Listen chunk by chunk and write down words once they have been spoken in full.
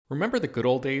Remember the good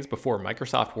old days before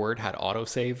Microsoft Word had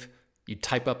autosave? You'd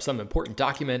type up some important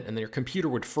document and then your computer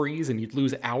would freeze and you'd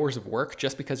lose hours of work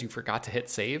just because you forgot to hit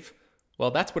save?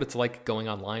 Well, that's what it's like going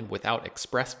online without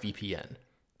ExpressVPN.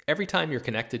 Every time you're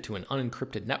connected to an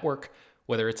unencrypted network,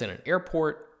 whether it's in an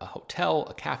airport, a hotel,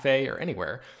 a cafe, or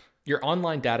anywhere, your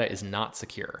online data is not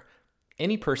secure.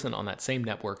 Any person on that same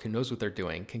network who knows what they're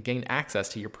doing can gain access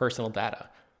to your personal data.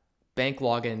 Bank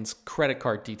logins, credit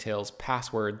card details,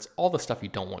 passwords, all the stuff you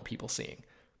don't want people seeing.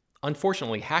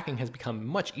 Unfortunately, hacking has become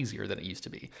much easier than it used to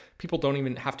be. People don't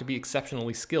even have to be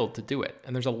exceptionally skilled to do it,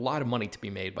 and there's a lot of money to be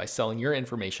made by selling your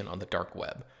information on the dark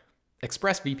web.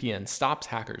 ExpressVPN stops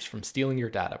hackers from stealing your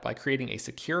data by creating a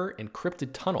secure, encrypted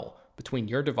tunnel between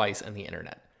your device and the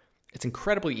internet. It's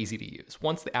incredibly easy to use.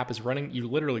 Once the app is running, you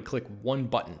literally click one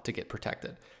button to get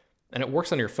protected. And it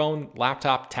works on your phone,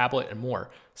 laptop, tablet, and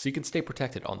more, so you can stay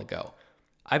protected on the go.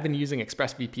 I've been using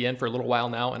ExpressVPN for a little while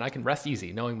now, and I can rest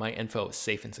easy knowing my info is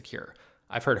safe and secure.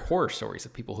 I've heard horror stories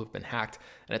of people who've been hacked,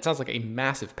 and it sounds like a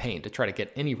massive pain to try to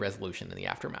get any resolution in the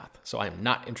aftermath, so I am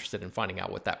not interested in finding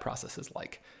out what that process is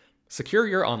like. Secure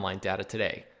your online data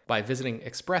today by visiting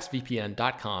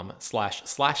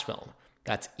expressvpn.com/film.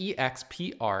 That's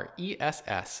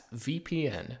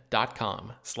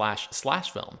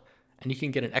expressvpn.com//film. And you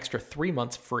can get an extra 3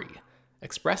 months free.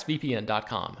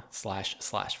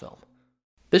 expressvpn.com//film.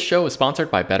 This show is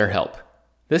sponsored by BetterHelp.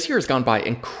 This year has gone by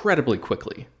incredibly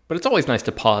quickly, but it's always nice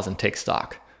to pause and take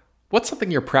stock. What's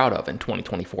something you're proud of in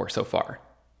 2024 so far?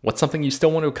 What's something you still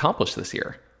want to accomplish this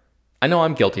year? I know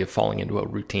I'm guilty of falling into a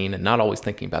routine and not always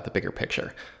thinking about the bigger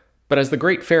picture. But as the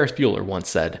great Ferris Bueller once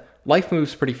said, life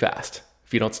moves pretty fast.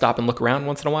 If you don't stop and look around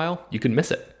once in a while, you can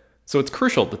miss it. So it's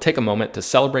crucial to take a moment to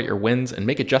celebrate your wins and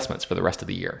make adjustments for the rest of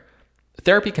the year.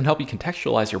 Therapy can help you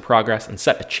contextualize your progress and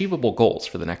set achievable goals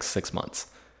for the next 6 months.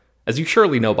 As you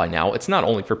surely know by now, it's not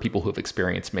only for people who have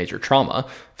experienced major trauma.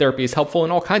 Therapy is helpful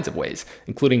in all kinds of ways,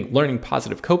 including learning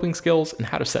positive coping skills and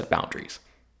how to set boundaries.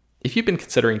 If you've been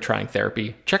considering trying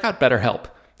therapy, check out BetterHelp.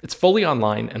 It's fully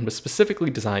online and was specifically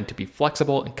designed to be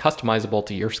flexible and customizable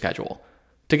to your schedule.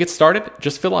 To get started,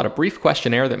 just fill out a brief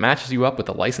questionnaire that matches you up with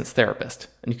a licensed therapist,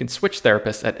 and you can switch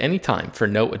therapists at any time for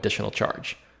no additional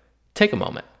charge. Take a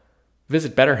moment.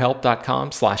 Visit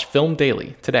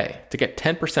betterhelp.com/filmdaily today to get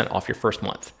 10% off your first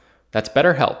month. That's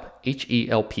BetterHelp,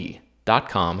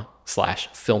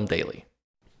 HELP.com/filmdaily.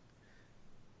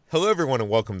 Hello, everyone, and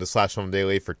welcome to Slash Film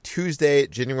Daily for Tuesday,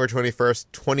 January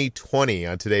 21st, 2020.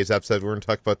 On today's episode, we're going to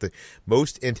talk about the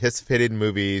most anticipated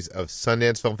movies of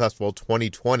Sundance Film Festival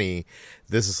 2020.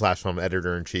 This is Slash Film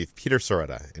Editor-in-Chief Peter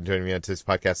Soretta, and joining me on today's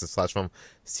podcast is Slash Film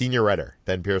Senior Writer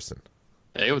Ben Pearson.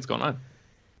 Hey, what's going on?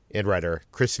 And writer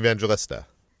Chris Evangelista.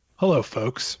 Hello,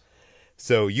 folks.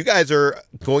 So you guys are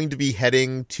going to be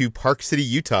heading to Park City,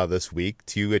 Utah this week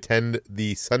to attend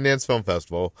the Sundance Film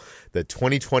Festival, the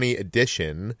 2020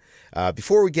 edition.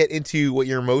 Before we get into what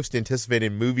your most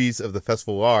anticipated movies of the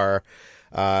festival are,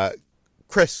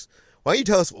 Chris, why don't you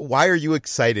tell us, why are you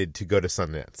excited to go to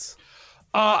Sundance?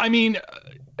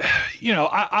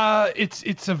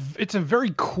 It's a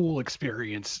very cool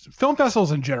experience. Film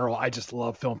festivals in general, I just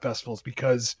love film festivals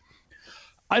because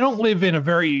I don't live in a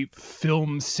very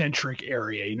film-centric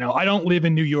area. You know, I don't live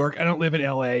in New York. I don't live in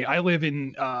LA. I live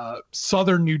in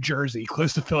southern New Jersey,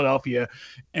 close to Philadelphia,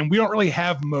 and we don't really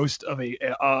have most of a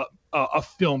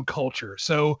film culture.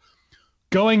 So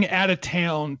going out of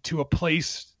town to a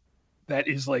place that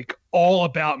is like all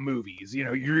about movies, you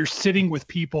know, you're sitting with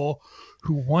people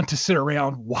who want to sit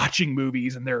around watching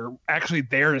movies, and they're actually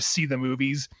there to see the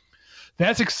movies.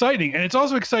 That's exciting. And it's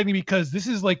also exciting because this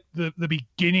is like the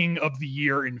beginning of the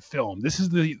year in film. This is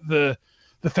the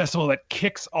festival that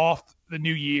kicks off the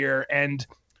new year. And,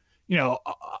 you know,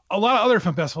 a lot of other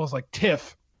film festivals like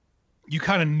TIFF, you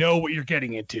kind of know what you're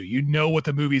getting into. You know what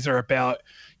the movies are about.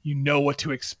 You know what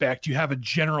to expect. You have a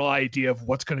general idea of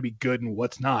what's going to be good and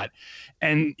what's not.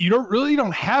 And you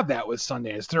don't have that with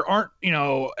Sundance. There aren't, you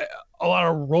know, a lot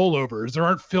of rollovers. There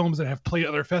aren't films that have played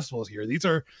other festivals here. These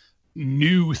are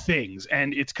new things,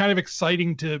 and it's kind of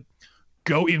exciting to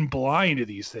go in blind to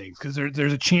these things because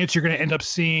there's a chance you're going to end up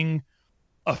seeing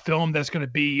a film that's going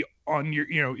to be on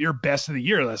your best of the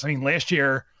year list. I mean, last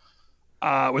year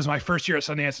was my first year at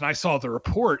Sundance, and I saw The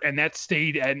Report, and that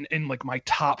stayed in like my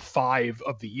top 5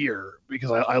 of the year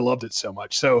because I loved it so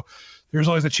much. So there's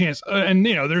always a chance, and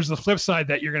you know, there's the flip side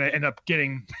that you're going to end up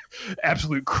getting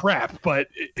absolute crap, but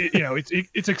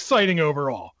it's exciting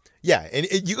overall. Yeah, and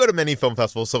you go to many film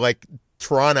festivals, so like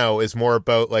Toronto is more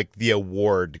about like the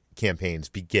award campaigns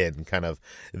begin kind of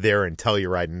there in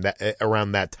Telluride and that,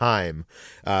 around that time.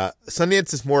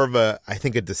 Sundance is more of I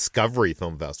think a discovery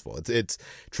film festival. It's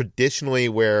traditionally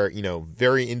where,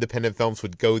 very independent films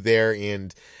would go there,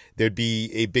 and there'd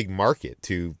be a big market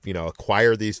to,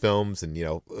 acquire these films. And,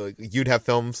 you'd have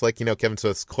films like, Kevin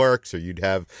Smith's Clerks, or you'd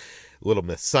have Little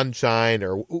Miss Sunshine,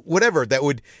 or whatever that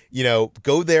would,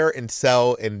 go there and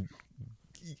sell and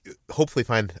hopefully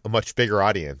find a much bigger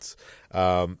audience.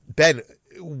 Ben,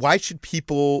 why should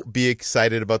people be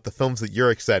excited about the films that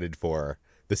you're excited for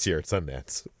this year at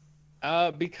Sundance?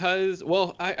 Because,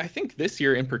 well, I think this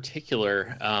year in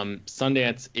particular,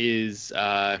 Sundance is,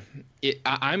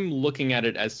 I'm looking at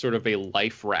it as sort of a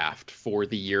life raft for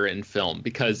the year in film.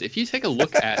 Because if you take a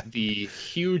look at the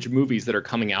huge movies that are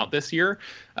coming out this year,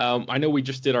 I know we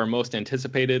just did our most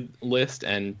anticipated list,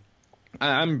 and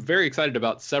I'm very excited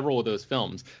about several of those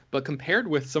films. But compared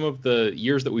with some of the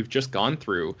years that we've just gone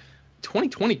through,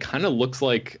 2020 kind of looks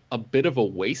like a bit of a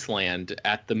wasteland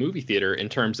at the movie theater in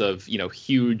terms of,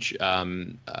 huge,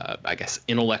 I guess,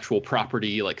 intellectual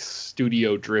property, like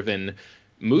studio-driven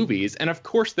movies. And of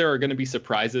course, there are going to be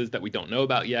surprises that we don't know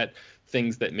about yet,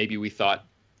 things that maybe we thought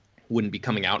wouldn't be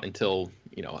coming out until,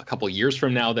 a couple of years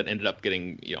from now that ended up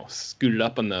getting, scooted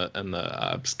up on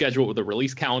the schedule with the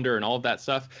release calendar and all of that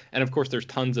stuff. And of course, there's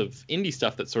tons of indie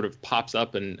stuff that sort of pops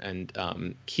up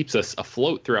and keeps us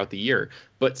afloat throughout the year.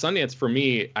 But Sundance, for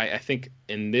me, I think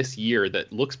in this year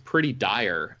that looks pretty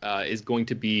dire, is going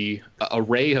to be a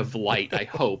ray of light, I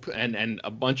hope, and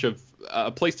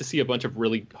a place to see a bunch of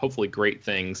really, hopefully, great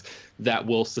things that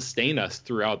will sustain us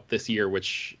throughout this year,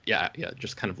 which,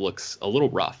 just kind of looks a little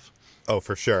rough. Oh,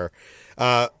 for sure.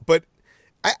 But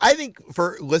I think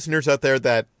for listeners out there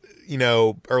that,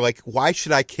 are like, why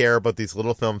should I care about these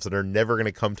little films that are never going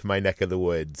to come to my neck of the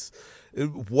woods?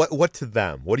 What to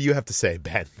them? What do you have to say,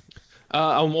 Ben?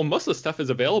 Well, most of the stuff is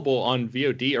available on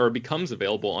VOD, or becomes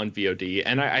available on VOD.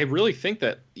 And I really think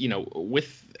that,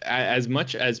 with as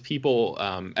much as people,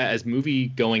 as movie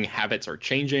going habits are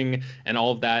changing and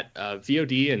all of that,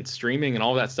 VOD and streaming and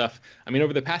all of that stuff, I mean,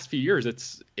 over the past few years,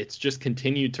 it's just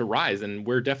continued to rise. And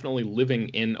we're definitely living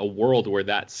in a world where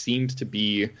that seems to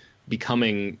be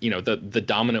becoming, the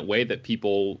dominant way that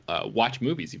people watch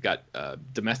movies. You've got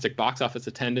domestic box office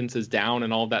attendance is down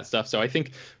and all of that stuff. So I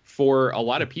think for a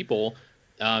lot of people,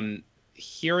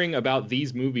 hearing about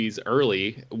these movies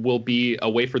early will be a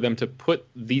way for them to put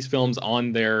these films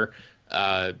on their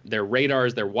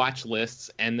radars, their watch lists,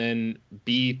 and then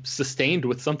be sustained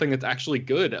with something that's actually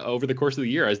good over the course of the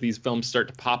year as these films start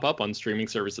to pop up on streaming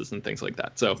services and things like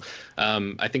that. So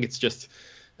I think it's just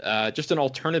an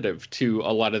alternative to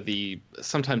a lot of the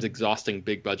sometimes exhausting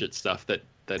big budget stuff that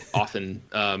often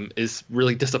is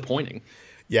really disappointing.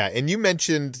 Yeah, and you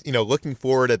mentioned, looking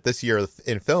forward at this year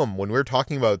in film. When we were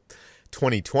talking about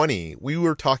 2020, we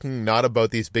were talking not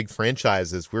about these big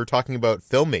franchises. We were talking about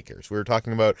filmmakers. We were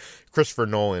talking about Christopher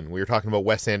Nolan. We were talking about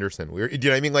Wes Anderson. Do you know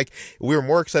what I mean? Like, we were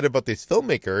more excited about these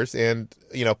filmmakers, and,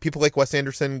 people like Wes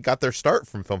Anderson got their start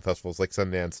from film festivals like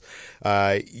Sundance.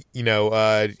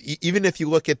 Even if you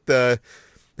look at the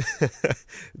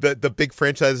big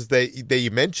franchises that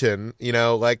you mention,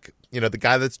 the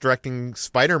guy that's directing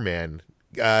Spider-Man,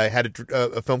 had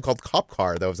a film called Cop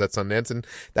Car that was at Sundance, and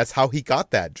that's how he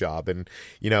got that job. And,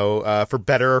 for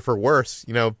better or for worse,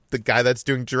 the guy that's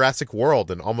doing Jurassic World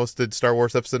and almost did Star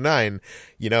Wars Episode 9,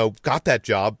 got that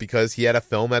job because he had a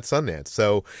film at Sundance.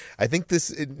 So I think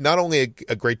this is not only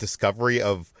a great discovery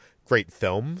of great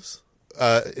films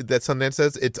that Sundance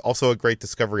says, it's also a great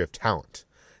discovery of talent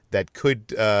that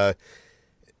could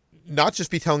not just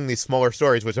be telling these smaller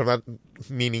stories, which I'm not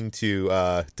meaning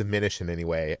to diminish in any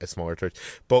way as smaller stories,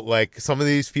 but like some of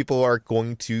these people are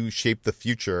going to shape the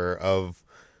future of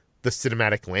the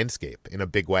cinematic landscape in a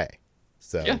big way.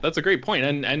 So yeah, that's a great point.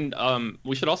 And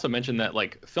we should also mention that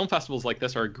like film festivals like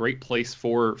this are a great place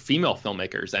for female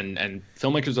filmmakers and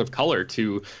filmmakers of color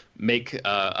to make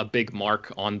a big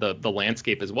mark on the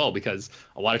landscape as well, because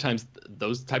a lot of times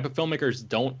those type of filmmakers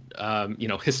don't,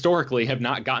 historically have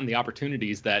not gotten the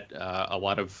opportunities that a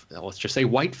lot of, let's just say,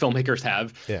 white filmmakers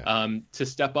have, to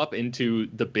step up into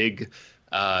the big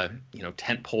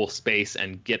tentpole space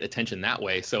and get attention that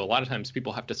way. So a lot of times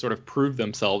people have to sort of prove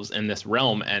themselves in this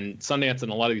realm, and Sundance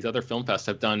and a lot of these other film fests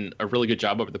have done a really good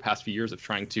job over the past few years of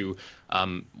trying to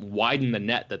widen the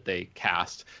net that they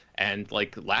cast. And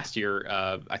like last year,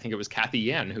 I think it was Kathy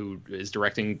Yan, who is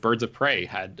directing Birds of Prey,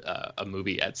 had a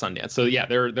movie at Sundance. So yeah,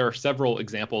 there are several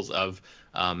examples of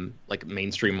like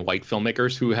mainstream white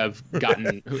filmmakers who have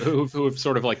gotten who have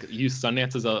sort of like used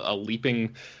Sundance as a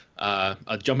leaping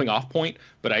a jumping off point.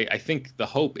 But I think the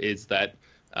hope is that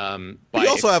But you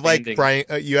also have like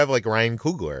Ryan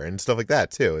Coogler and stuff like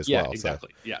that too, as well. Exactly.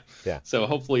 So. Yeah. So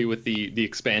hopefully, with the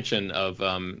expansion of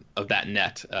that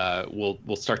net,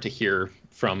 we'll start to hear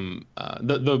from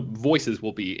the voices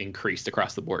will be increased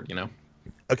across the board.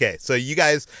 Okay, so you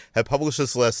guys have published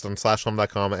this list on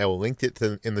slashfilm.com. I will link it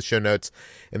in the show notes.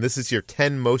 And this is your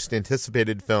 10 most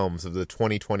anticipated films of the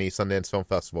 2020 Sundance Film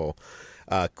Festival.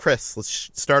 Chris,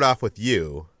 let's start off with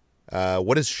you.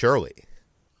 What is Shirley?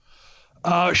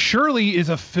 Shirley is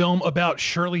a film about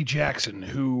Shirley Jackson,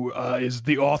 who is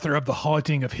the author of The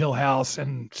Haunting of Hill House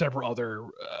and several other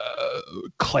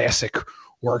classic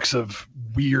works of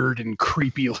weird and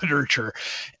creepy literature.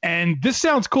 And this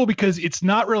sounds cool because it's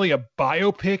not really a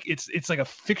biopic. It's like a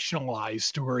fictionalized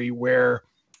story where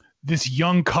this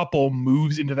young couple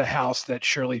moves into the house that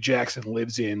Shirley Jackson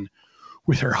lives in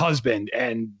with her husband,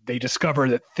 and they discover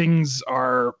that things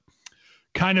are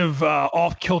kind of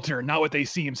off kilter, not what they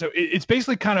seem. So it's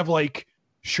basically kind of like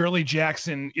Shirley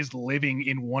Jackson is living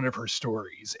in one of her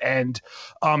stories. And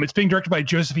it's being directed by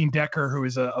Josephine Decker, who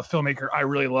is a filmmaker I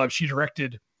really love. She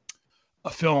directed a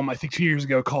film, I think 2 years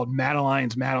ago, called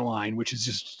Madeline's Madeline, which is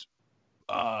just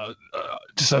a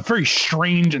very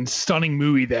strange and stunning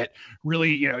movie that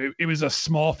really, it was a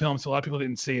small film, so a lot of people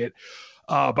didn't see it.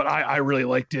 But I really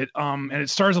liked it. And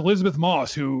it stars Elizabeth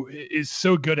Moss, who is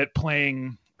so good at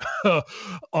playing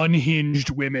unhinged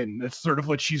women. That's sort of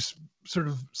what she's sort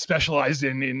of specialized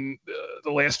in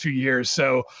the last few years.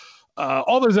 So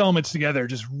all those elements together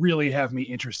just really have me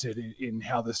interested in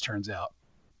how this turns out.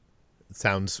 It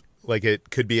sounds like it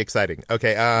could be exciting.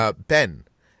 Okay, Ben,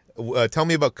 tell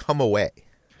me about Come Away.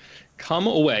 Come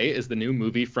Away is the new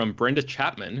movie from Brenda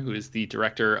Chapman, who is the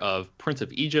director of Prince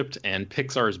of Egypt and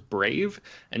Pixar's Brave,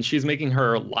 and she's making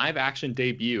her live-action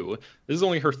debut. This is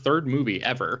only her third movie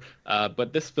ever,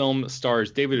 but this film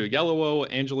stars David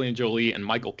Oyelowo, Angelina Jolie, and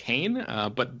Michael Caine.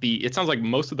 But it sounds like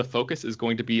most of the focus is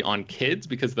going to be on kids,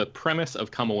 because the premise of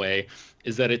Come Away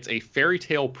is that it's a fairy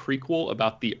tale prequel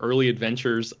about the early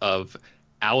adventures of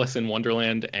Alice in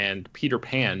Wonderland and Peter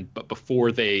Pan, but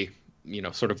before they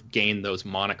sort of gain those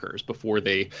monikers, before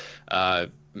they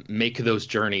make those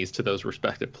journeys to those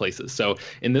respective places. So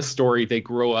in this story, they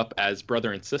grow up as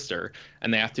brother and sister,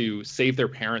 and they have to save their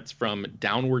parents from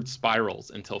downward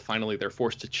spirals until finally they're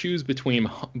forced to choose between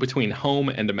home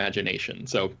and imagination.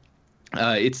 So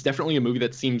it's definitely a movie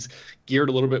that seems geared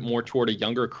a little bit more toward a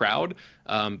younger crowd,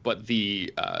 but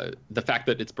the fact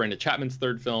that it's Brenda Chapman's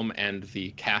third film and the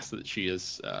cast that she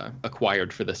has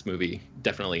acquired for this movie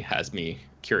definitely has me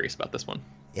curious about this one.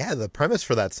 Yeah, the premise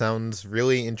for that sounds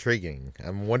really intriguing.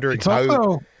 I'm wondering it's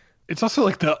also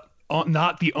like the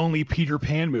not the only Peter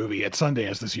Pan movie at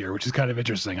Sundance this year, which is kind of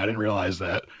interesting. I didn't realize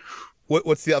that.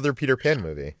 What's the other Peter Pan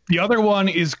movie? The other one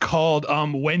is called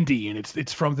Wendy, and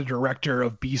it's from the director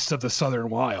of Beasts of the Southern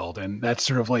Wild, and that's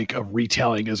sort of like a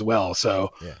retelling as well.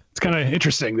 So yeah. It's kind of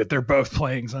interesting that they're both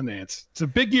playing Sundance. It's a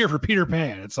big year for Peter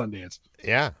Pan at Sundance.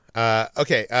 Yeah.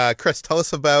 Okay, Chris, tell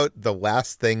us about The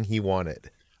Last Thing He Wanted.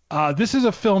 This is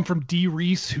a film from Dee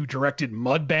Reese, who directed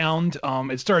Mudbound.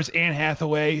 It stars Anne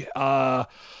Hathaway.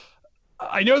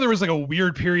 I know there was like a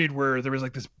weird period where there was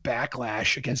like this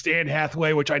backlash against Anne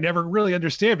Hathaway, which I never really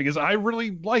understand because I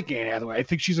really like Anne Hathaway. I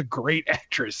think she's a great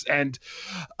actress. And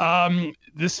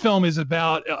this film is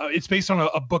about, it's based on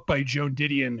a book by Joan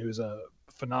Didion, who's a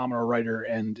phenomenal writer.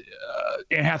 And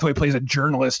Anne Hathaway plays a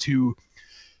journalist who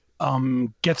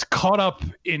gets caught up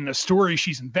in a story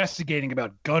she's investigating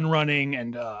about gun running,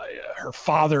 and her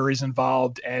father is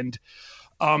involved. And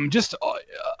just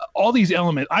all these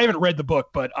elements. I haven't read the book,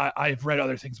 but I've read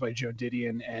other things by Joan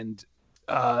Didion, and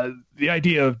the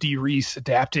idea of Dee Reese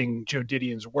adapting Joan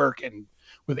Didion's work and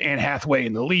with Anne Hathaway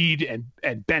in the lead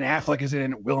and Ben Affleck is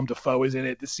in it, Willem Dafoe is in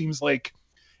it. This seems like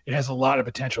it has a lot of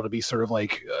potential to be sort of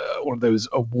like one of those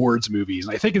awards movies.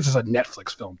 And I think this is a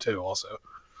Netflix film too, also.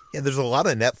 Yeah, there's a lot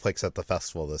of Netflix at the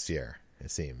festival this year,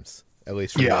 it seems. At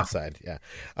least from that side, yeah.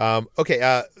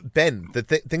 Okay, Ben, the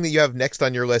thing that you have next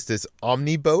on your list is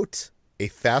Omniboat, a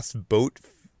fast boat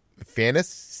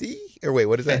fantasy? Or wait,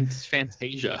 what is that?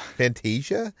 Fantasia.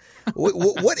 Fantasia?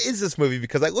 What is this movie?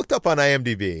 Because I looked up on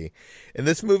IMDb, and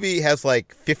this movie has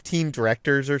like 15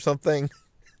 directors or something.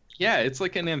 Yeah, it's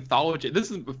like an anthology.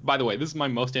 This is, by the way, this is my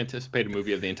most anticipated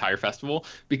movie of the entire festival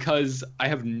because I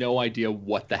have no idea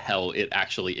what the hell it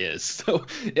actually is. So,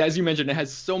 as you mentioned, it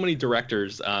has so many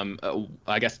directors,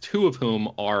 I guess two of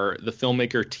whom are the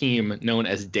filmmaker team known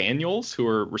as Daniels, who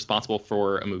are responsible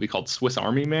for a movie called Swiss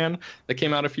Army Man that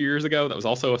came out a few years ago. That was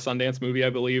also a Sundance movie, I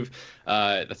believe.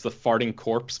 That's the Farting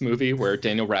Corpse movie where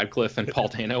Daniel Radcliffe and Paul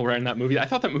Dano were in that movie. I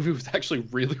thought that movie was actually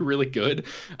really, really good.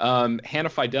 Hannah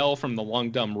Fidel from The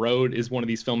Long Dumb Road is one of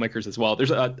these filmmakers as well.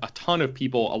 There's a ton of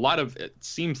people, a lot of, it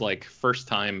seems like,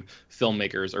 first-time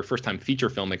filmmakers, or first-time feature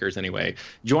filmmakers anyway,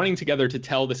 joining together to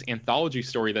tell this anthology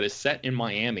story that is set in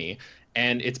Miami.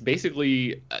 And it's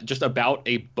basically just about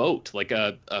a boat, like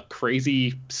a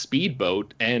crazy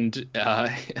speedboat. And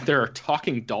there are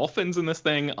talking dolphins in this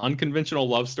thing, unconventional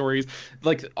love stories.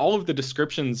 Like, all of the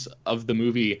descriptions of the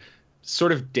movie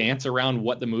sort of dance around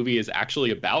what the movie is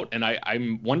actually about. And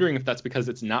I'm wondering if that's because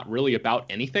it's not really about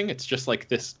anything. It's just like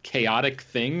this chaotic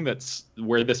thing that's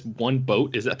where this one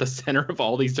boat is at the center of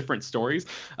all these different stories.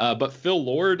 But Phil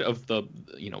Lord of the,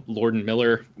 Lord and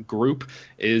Miller group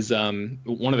is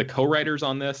one of the co-writers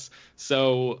on this.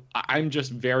 So I'm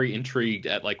just very intrigued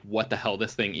at like what the hell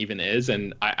this thing even is.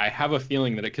 And I have a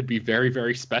feeling that it could be very,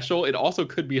 very special. It also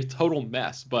could be a total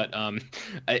mess, but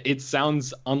it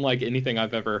sounds unlike anything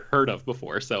I've ever heard of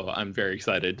before. So I'm very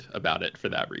excited about it for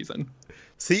that reason.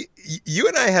 See, you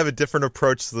and I have a different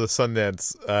approach to the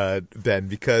Sundance, Ben,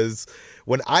 because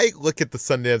when I look at the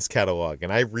Sundance catalog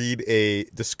and I read a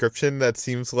description that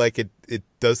seems like it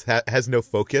has no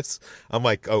focus, I'm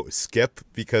like, oh, skip,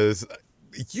 because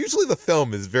usually the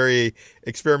film is very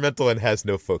experimental and has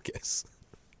no focus.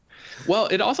 Well,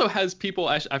 it also has people,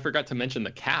 I forgot to mention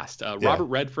the cast. Robert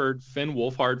Redford, Finn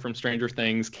Wolfhard from Stranger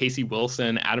Things, Casey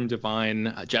Wilson, Adam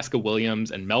Devine, Jessica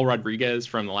Williams, and Mel Rodriguez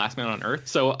from The Last Man on Earth.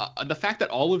 So the fact that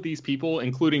all of these people,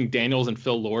 including Daniels and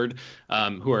Phil Lord,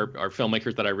 who are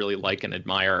filmmakers that I really like and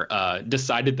admire,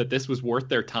 decided that this was worth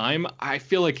their time, I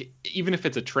feel like even if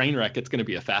it's a train wreck, it's going to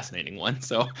be a fascinating one.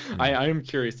 So I am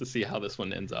curious to see how this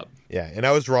one ends up. Yeah, and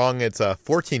I was wrong. It's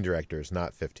 14 directors,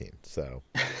 not 15. So,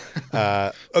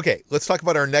 okay. Let's talk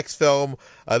about our next film.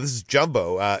 This is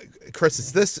Jumbo. Chris,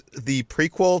 is this the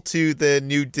prequel to the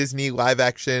new Disney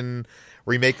live-action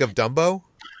remake of Dumbo?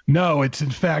 No, it's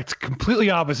in fact completely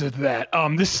opposite to that.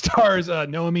 This stars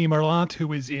Noémie Merlant,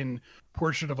 who is in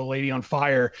Portrait of a Lady on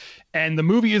Fire, and the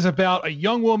movie is about a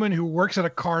young woman who works at a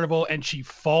carnival and she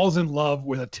falls in love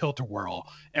with a tilt-a-whirl.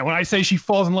 And when I say she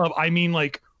falls in love, I mean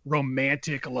like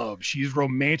romantic love. She's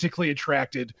romantically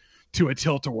attracted to a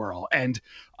tilt-a-whirl. And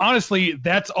honestly,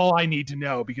 that's all I need to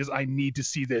know because I need to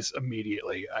see this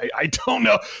immediately. I don't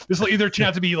know. This will either turn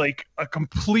out to be like a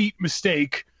complete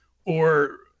mistake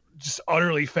or just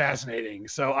utterly fascinating.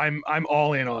 So I'm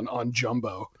all in on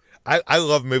Jumbo. I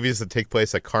love movies that take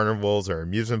place at carnivals or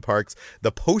amusement parks.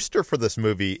 The poster for this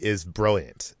movie is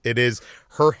brilliant. It is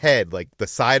her head, like the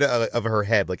side of her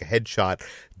head, like a headshot,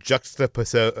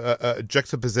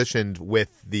 juxtapositioned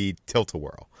with the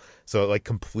tilt-a-whirl. So it like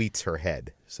completes her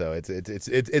head. So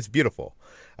it's beautiful.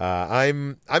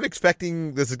 I'm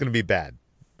expecting this is going to be bad,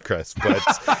 Chris, but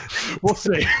we'll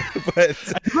see. But at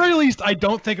the very least, I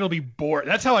don't think it'll be boring.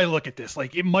 That's how I look at this.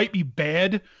 Like, it might be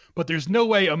bad, but there's no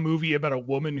way a movie about a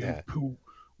woman who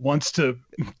wants to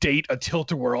date a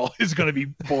tilt-a-whirl is going to be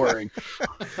boring.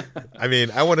 I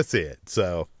mean, I want to see it.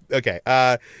 So, okay.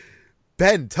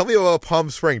 Ben, tell me about Palm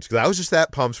Springs, because I was just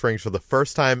at Palm Springs for the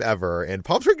first time ever, and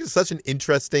Palm Springs is such an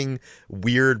interesting,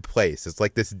 weird place. It's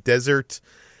like this desert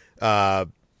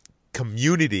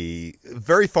community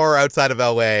very far outside of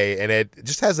LA, and it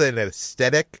just has an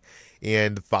aesthetic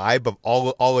and vibe of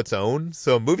all its own.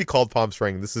 So a movie called Palm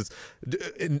Springs, this is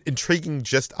intriguing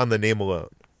just on the name alone.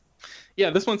 Yeah,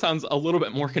 this one sounds a little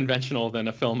bit more conventional than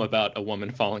a film about a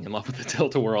woman falling in love with a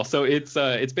tilt-a-whirl. So it's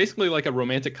basically like a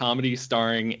romantic comedy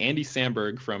starring Andy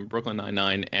Samberg from Brooklyn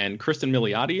Nine-Nine and Kristen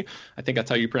Milioti. I think that's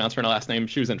how you pronounce her last name.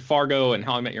 She was in Fargo and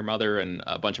How I Met Your Mother and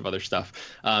a bunch of other stuff.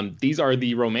 These are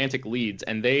the romantic leads,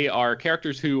 and they are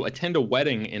characters who attend a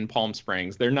wedding in Palm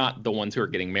Springs. They're not the ones who are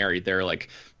getting married. They're like,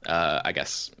 I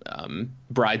guess,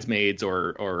 bridesmaids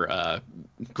or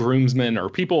groomsmen or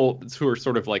people who are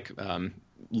sort of like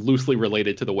loosely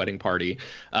related to the wedding party.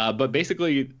 But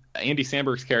basically, Andy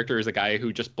Samberg's character is a guy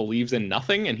who just believes in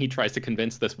nothing, and he tries to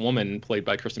convince this woman, played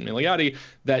by Kristen Milioti,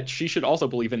 that she should also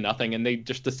believe in nothing, and they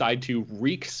just decide to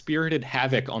wreak spirited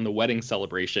havoc on the wedding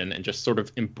celebration and just sort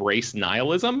of embrace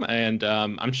nihilism. And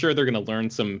I'm sure they're going to learn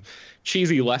some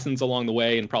cheesy lessons along the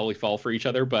way and probably fall for each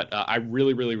other, but I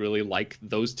really, really, really like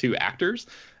those two actors.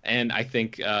 And I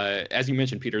think, as you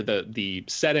mentioned, Peter, the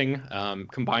setting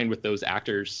combined with those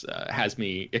actors has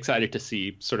me excited to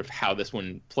see sort of how this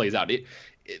one plays out.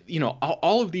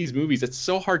 All of these movies, it's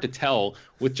so hard to tell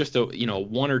with just a,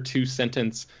 one or two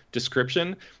sentence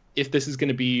description if this is going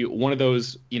to be one of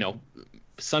those,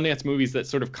 Sundance movies that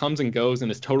sort of comes and goes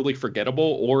and is totally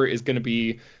forgettable, or is going to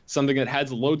be something that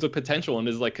has loads of potential and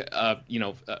is like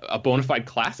a bona fide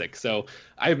classic. So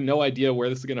I have no idea where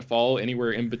this is going to fall,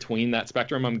 anywhere in between that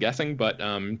spectrum, I'm guessing, but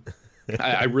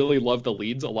I really love the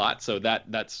leads a lot, so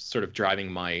that's sort of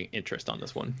driving my interest on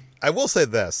this one. I will say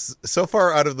this. So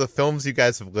far out of the films you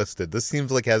guys have listed, this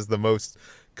seems like has the most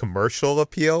commercial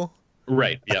appeal.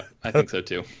 Right. Yeah, I think so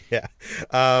too. Yeah.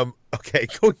 Okay,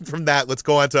 going from that, let's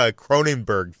go on to a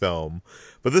Cronenberg film.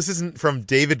 But this isn't from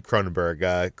David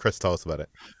Cronenberg. Chris, tell us about it.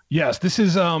 Yes, this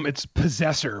is it's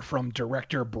Possessor from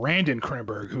director Brandon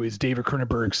Cronenberg, who is David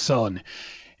Cronenberg's son.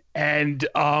 And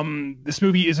this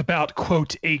movie is about,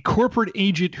 quote, a corporate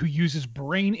agent who uses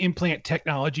brain implant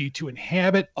technology to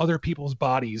inhabit other people's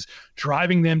bodies,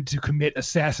 driving them to commit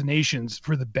assassinations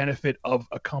for the benefit of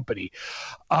a company.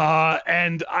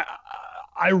 And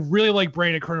I really like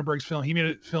Brandon Cronenberg's film. He made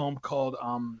a film called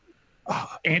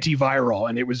Antiviral,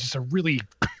 and it was just a really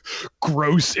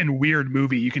gross and weird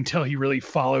movie. You can tell he really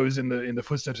follows in the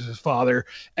footsteps of his father,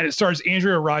 and it stars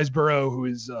Andrea Riseborough, who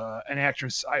is an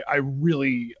actress I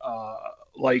really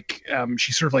like.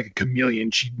 She's sort of like a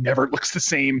chameleon. She never looks the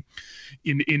same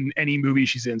in any movie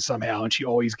she's in somehow, and she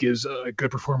always gives a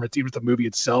good performance, even if the movie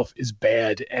itself is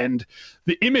bad. And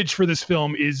the image for this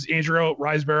film is Andrea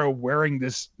Riseborough wearing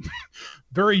this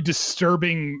very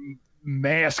disturbing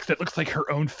mask that looks like her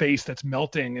own face that's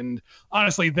melting. And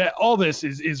honestly, that all this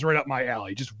is right up my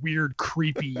alley. Just weird,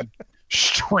 creepy,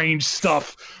 strange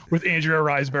stuff with Andrea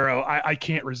Riseborough. I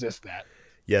can't resist that.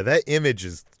 Yeah, that image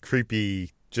is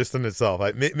creepy just in itself.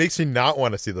 It makes me not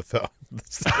want to see the film.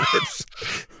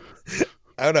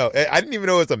 I don't know. I didn't even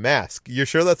know it was a mask. You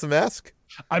sure that's a mask?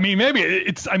 I mean, maybe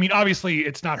it's. I mean, obviously,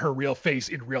 it's not her real face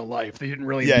in real life. They didn't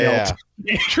really melt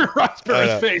Andrea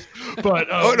Riseborough's face. But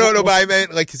no. But I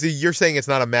meant like, see, you're saying it's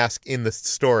not a mask in the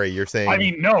story. You're saying. I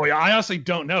mean, no. I honestly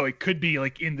don't know. It could be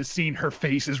like in the scene, her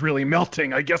face is really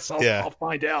melting. I guess I'll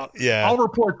find out. Yeah. I'll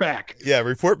report back. Yeah,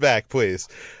 report back, please.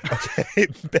 Okay,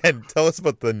 Ben, tell us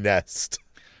about The Nest.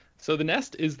 So The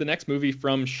Nest is the next movie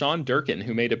from Sean Durkin,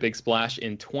 who made a big splash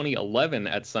in 2011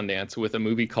 at Sundance with a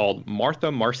movie called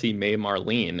Martha, Marcy, May,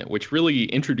 Marlene, which really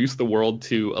introduced the world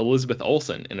to Elizabeth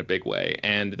Olsen in a big way.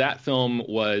 And that film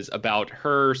was about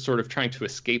her sort of trying to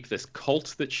escape this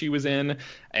cult that she was in.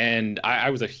 And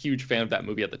I was a huge fan of that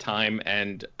movie at the time.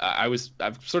 And I've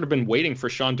sort of been waiting for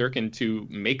Sean Durkin to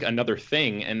make another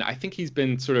thing. And I think he's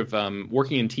been sort of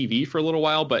working in TV for a little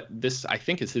while, but this, I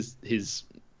think, is his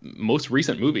most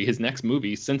recent movie, his next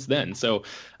movie since then. So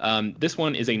this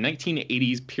one is a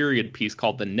 1980s period piece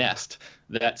called The Nest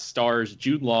that stars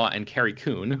Jude Law and Carrie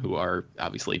Coon, who are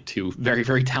obviously two very,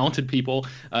 very talented people.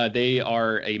 They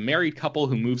are a married couple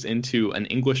who moves into an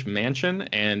English mansion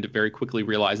and very quickly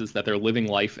realizes that they're living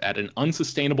life at an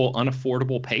unsustainable,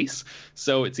 unaffordable pace.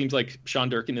 So it seems like Sean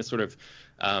Durkin is sort of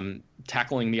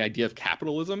tackling the idea of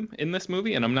capitalism in this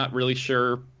movie, and I'm not really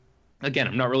sure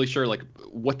like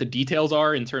what the details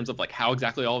are in terms of like how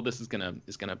exactly all of this is gonna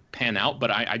pan out. But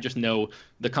I just know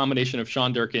the combination of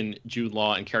Sean Durkin, Jude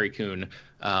Law, and Carrie Coon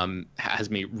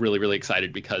has me really, really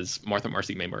excited because Martha,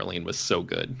 Marcy, May, Marlene was so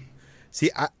good.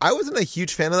 See, I wasn't a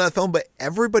huge fan of that film, but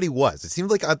everybody was. It seemed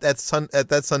like at that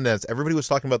Sundance, everybody was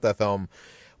talking about that film.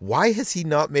 Why has he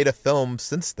not made a film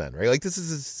since then, right? Like, this is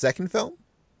his second film?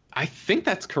 I think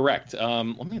that's correct.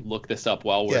 Let me look this up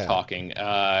while we're talking.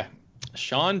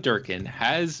 Sean Durkin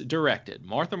has directed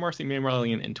Martha, Marcy, May,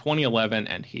 Marlene in 2011,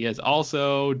 and he has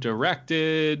also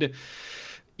directed,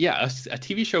 a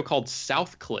TV show called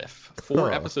Southcliffe.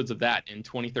 4 episodes of that in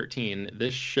 2013.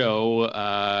 This show,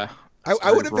 I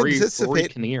would have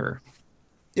anticipated.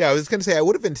 Yeah, I was going to say I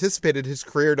would have anticipated his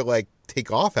career to like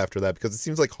take off after that because it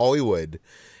seems like Hollywood,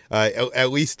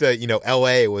 at least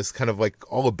L.A. was kind of like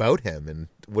all about him and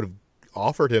would have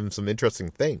offered him some interesting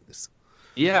things.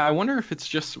 Yeah, I wonder if it's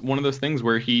just one of those things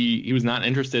where he was not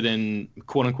interested in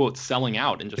quote unquote selling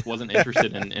out and just wasn't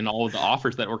interested in all of the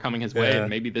offers that were coming his way. And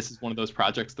maybe this is one of those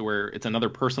projects where it's another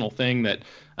personal thing that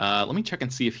let me check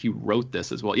and see if he wrote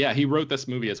this as well. Yeah, he wrote this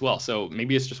movie as well. So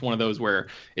maybe it's just one of those where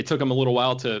it took him a little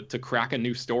while to crack a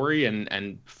new story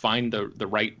and find the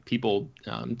right people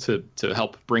to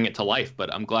help bring it to life.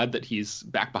 But I'm glad that he's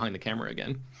back behind the camera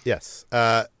again. Yes.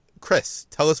 Chris,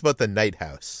 tell us about The Night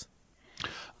House.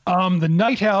 The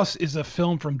Night House is a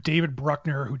film from David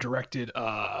Bruckner, who directed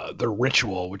The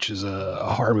Ritual, which is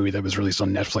a horror movie that was released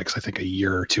on Netflix, I think, a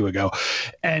year or two ago.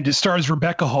 And it stars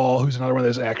Rebecca Hall, who's another one of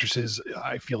those actresses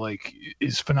I feel like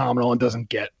is phenomenal and doesn't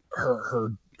get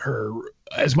her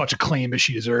as much acclaim as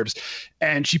she deserves.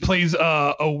 And she plays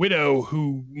a widow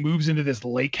who moves into this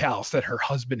lake house that her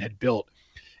husband had built.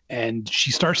 And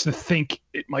she starts to think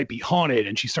it might be haunted,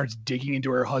 and she starts digging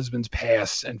into her husband's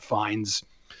past and finds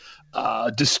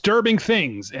disturbing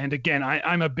things. And again,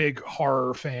 I'm a big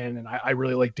horror fan, and I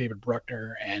really like David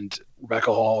Bruckner and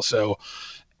Rebecca Hall. So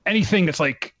anything that's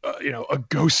like a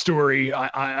ghost story,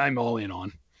 I'm all in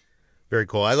on. Very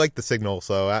cool. I like The Signal,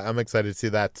 so I'm excited to see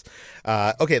that.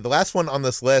 Okay, the last one on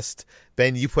this list,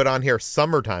 Ben, you put on here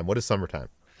Summertime. What is Summertime?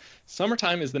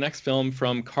 Summertime is the next film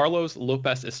from Carlos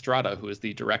Lopez Estrada, who is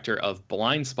the director of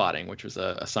Blind Spotting, which was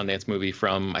a Sundance movie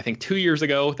from, I think, 2 years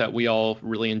ago that we all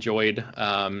really enjoyed.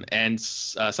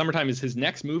 Summertime is his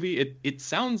next movie. It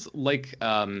sounds like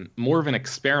more of an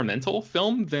experimental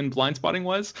film than Blind Spotting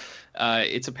was.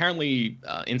 It's apparently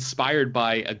inspired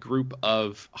by a group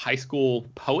of high school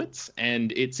poets,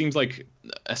 and it seems like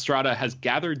Estrada has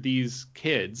gathered these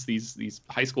kids, these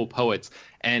high school poets,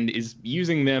 and is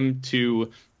using them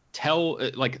to tell,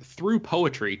 like through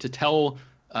poetry, to tell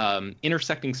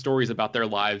intersecting stories about their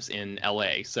lives in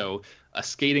LA. So a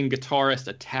skating guitarist,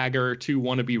 a tagger, two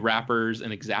wannabe rappers,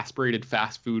 an exasperated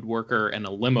fast food worker, and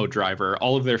a limo driver.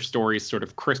 All of their stories sort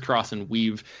of crisscross and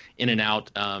weave in and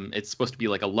out. It's supposed to be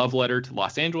like a love letter to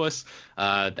Los Angeles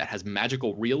that has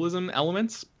magical realism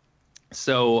elements.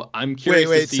 So I'm curious.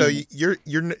 Wait. To see... So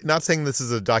you're not saying this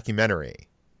is a documentary?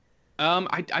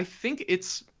 I think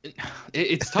it's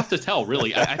tough to tell,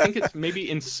 really. I think it's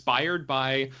maybe inspired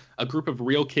by a group of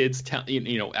real kids,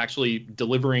 actually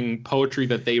delivering poetry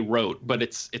that they wrote. But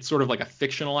it's sort of like a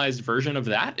fictionalized version of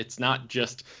that. It's not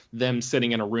just them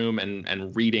sitting in a room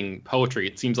and reading poetry.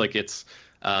 It seems like it's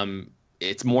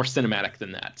more cinematic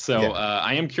than that. So yeah.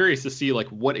 I am curious to see like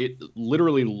what it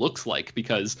literally looks like,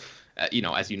 because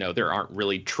as you know, there aren't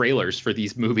really trailers for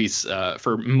these movies,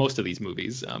 for most of these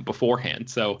movies beforehand.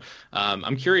 So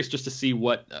I'm curious just to see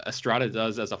what Estrada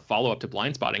does as a follow-up to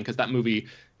Blind Spotting, because that movie,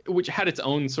 which had its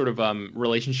own sort of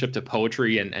relationship to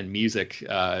poetry and music,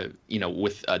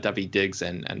 with Daveed Diggs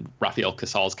and Rafael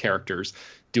Casal's characters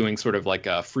doing sort of like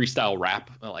a freestyle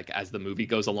rap, like as the movie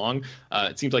goes along.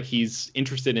 It seems like he's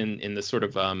interested in the sort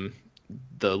of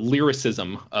the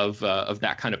lyricism of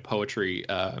that kind of poetry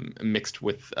mixed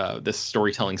with this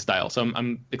storytelling style. So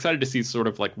I'm excited to see sort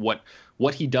of like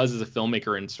what he does as a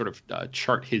filmmaker and sort of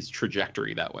chart his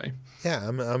trajectory that way. Yeah,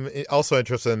 I'm also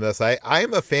interested in this. I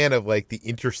am a fan of like the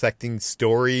intersecting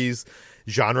stories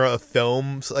genre of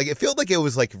films. Like it feels like it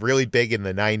was like really big in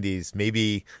the 90s,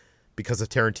 maybe because of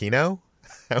Tarantino.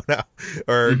 I don't know,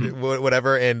 or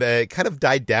whatever, and it kind of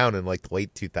died down in like the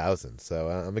late 2000s. So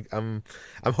I'm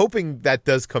hoping that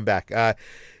does come back.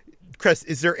 Chris,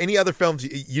 is there any other films?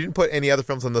 You didn't put any other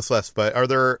films on this list, but are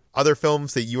there other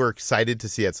films that you were excited to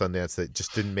see at Sundance that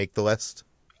just didn't make the list?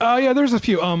 Yeah, there's a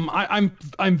few. I'm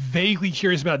vaguely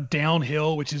curious about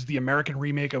Downhill, which is the American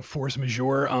remake of Force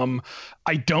Majeure.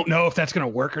 I don't know if that's going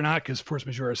to work or not, because Force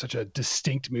Majeure is such a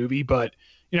distinct movie, but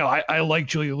I like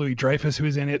Julia Louis-Dreyfus, who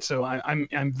is in it, so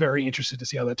I'm very interested to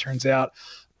see how that turns out.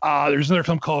 There's another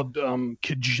film called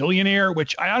Kajillionaire,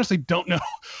 which I honestly don't know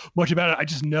much about it. I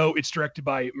just know it's directed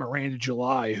by Miranda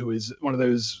July, who is one of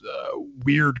those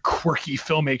weird, quirky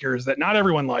filmmakers that not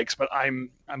everyone likes, but I'm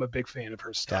a big fan of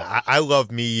her stuff. Yeah, I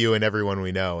love Me, You, and Everyone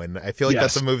We Know, and I feel like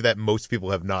that's a movie that most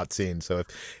people have not seen. So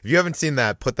if you haven't seen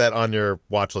that, put that on your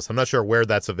watch list. I'm not sure where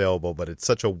that's available, but it's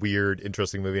such a weird,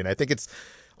 interesting movie, and I think it's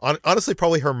honestly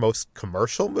probably her most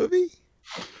commercial movie.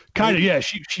 Kind of, yeah.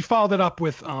 She followed it up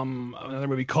with another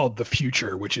movie called The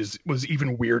Future, which was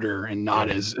even weirder and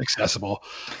not as accessible.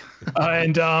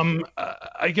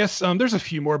 I guess there's a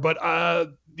few more, but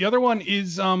the other one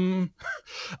is I'm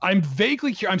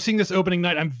seeing this opening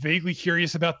night. I'm vaguely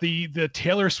curious about the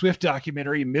Taylor Swift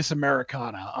documentary Miss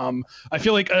Americana. I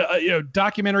feel like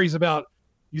documentaries about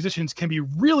musicians can be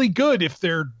really good if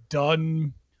they're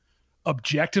done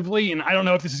objectively, and I don't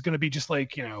know if this is going to be just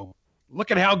like look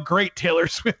at how great Taylor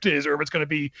Swift is, or if it's going to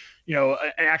be an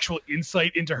actual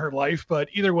insight into her life. But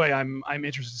either way, I'm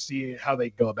interested to see how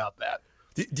they go about that.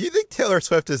 Do you think Taylor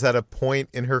Swift is at a point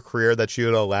in her career that she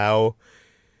would allow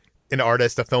an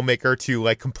artist, a filmmaker, to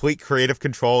like complete creative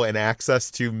control and access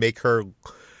to make her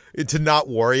to not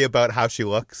worry about how she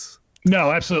looks?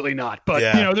 No, absolutely not. But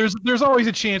there's always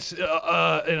a chance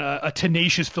a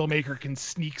tenacious filmmaker can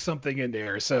sneak something in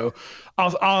there. So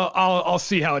I'll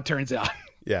see how it turns out.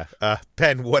 Yeah.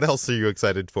 Ben, what else are you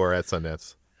excited for at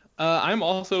Sundance? I'm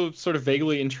also sort of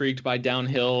vaguely intrigued by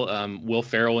Downhill. Will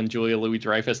Ferrell and Julia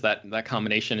Louis-Dreyfus, that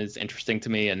combination is interesting to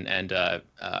me, and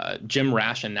Jim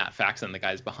Rash and Nat Faxon, the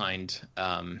guys behind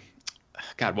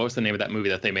God, what was the name of that movie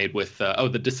that they made with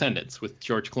The Descendants with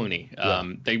George Clooney?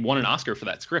 They won an Oscar for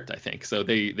that script, I think. So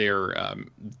they're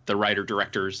the writer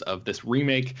directors of this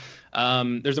remake.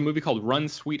 There's a movie called Run,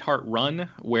 Sweetheart, Run,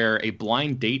 where a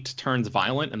blind date turns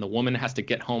violent and the woman has to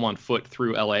get home on foot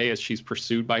through LA as she's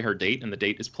pursued by her date. And the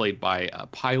date is played by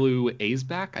Pilu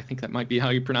Aizbak. I think that might be how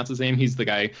you pronounce his name. He's the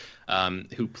guy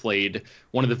who played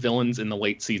one of the villains in the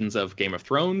late seasons of Game of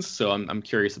Thrones. So I'm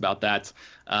curious about that.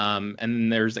 And then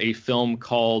there's a film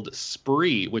called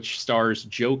Spree, which stars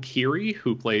Joe Keery,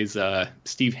 who plays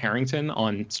Steve Harrington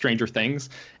on Stranger Things.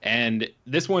 And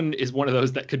this one is one of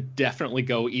those that could definitely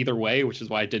go either way, which is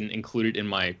why I didn't include it in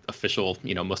my official,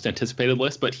 most anticipated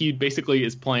list. But he basically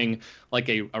is playing like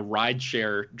a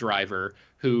rideshare driver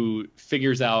who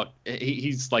figures out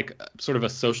he's like sort of a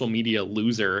social media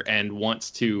loser and wants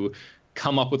to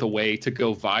come up with a way to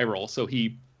go viral. So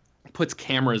he puts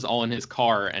cameras all in his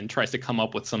car and tries to come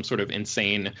up with some sort of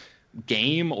insane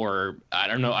game, or I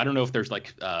don't know if there's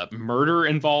like murder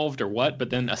involved or what, but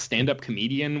then a stand-up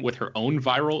comedian with her own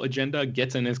viral agenda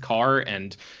gets in his car,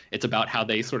 and it's about how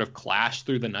they sort of clash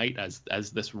through the night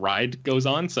as this ride goes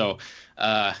on. So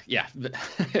yeah,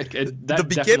 the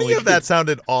beginning of that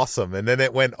sounded awesome, and then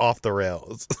it went off the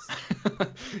rails.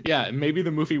 Yeah, maybe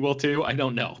the movie will too. I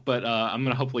don't know, but I'm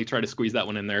gonna hopefully try to squeeze that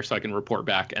one in there so I can report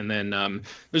back. And then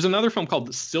there's another film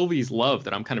called Sylvie's Love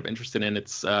that I'm kind of interested in.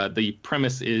 It's the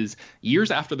premise is years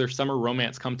after their summer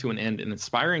romance come to an end, an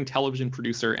inspiring television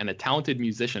producer and a talented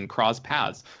musician cross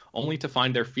paths, only to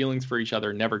find their feelings for each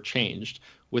other never changed.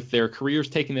 With their careers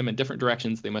taking them in different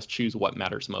directions, they must choose what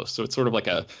matters most. So it's sort of like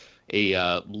a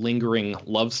lingering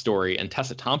love story, and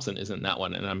Tessa Thompson is in that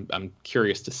one, and I'm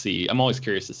curious to see. I'm always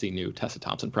curious to see new Tessa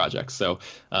Thompson projects. So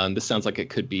this sounds like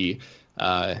it could be,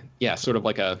 sort of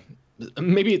like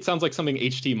maybe it sounds like something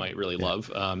HT might really love.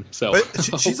 But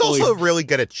she's also really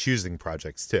good at choosing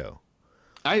projects too.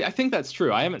 I think that's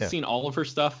true. I haven't seen all of her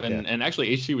stuff, and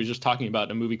actually HT was just talking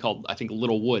about a movie called, I think,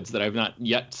 Little Woods that I've not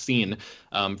yet seen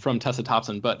from Tessa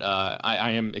Thompson, but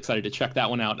I am excited to check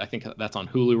that one out. I think that's on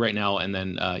Hulu right now, and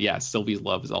then Sylvie's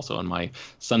Love is also on my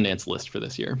Sundance list for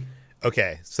this year.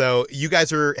 Okay, so you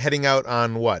guys are heading out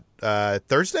on what,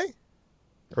 Thursday?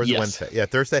 Or is it Wednesday? Yeah,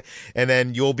 Thursday. And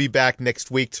then you'll be back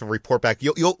next week to report back.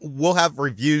 We'll have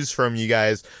reviews from you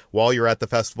guys while you're at the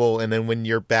festival. And then when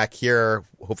you're back here,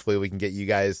 hopefully we can get you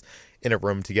guys in a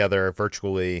room together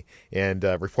virtually and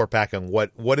report back on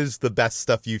what is the best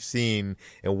stuff you've seen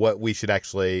and what we should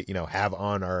actually, have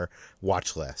on our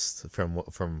watch list from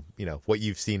what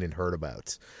you've seen and heard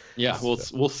about. Yeah,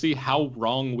 we'll see how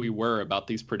wrong we were about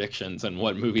these predictions and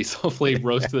what movies hopefully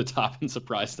rose to the top and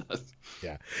surprised us.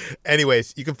 Yeah.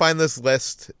 Anyways, you can find this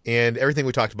list and everything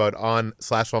we talked about on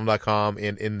slashfilm.com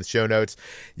and in the show notes.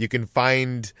 You can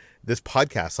find this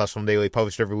podcast, Slash Film Daily,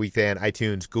 published every weekday on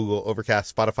iTunes, Google,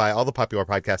 Overcast, Spotify, all the popular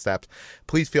podcast apps.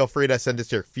 Please feel free to send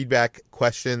us your feedback,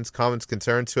 questions, comments,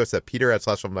 concerns to us at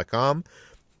peter@slashfilm.com.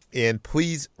 And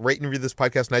please rate and review this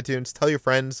podcast on iTunes. Tell your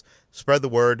friends, spread the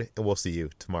word, and we'll see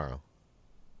you tomorrow.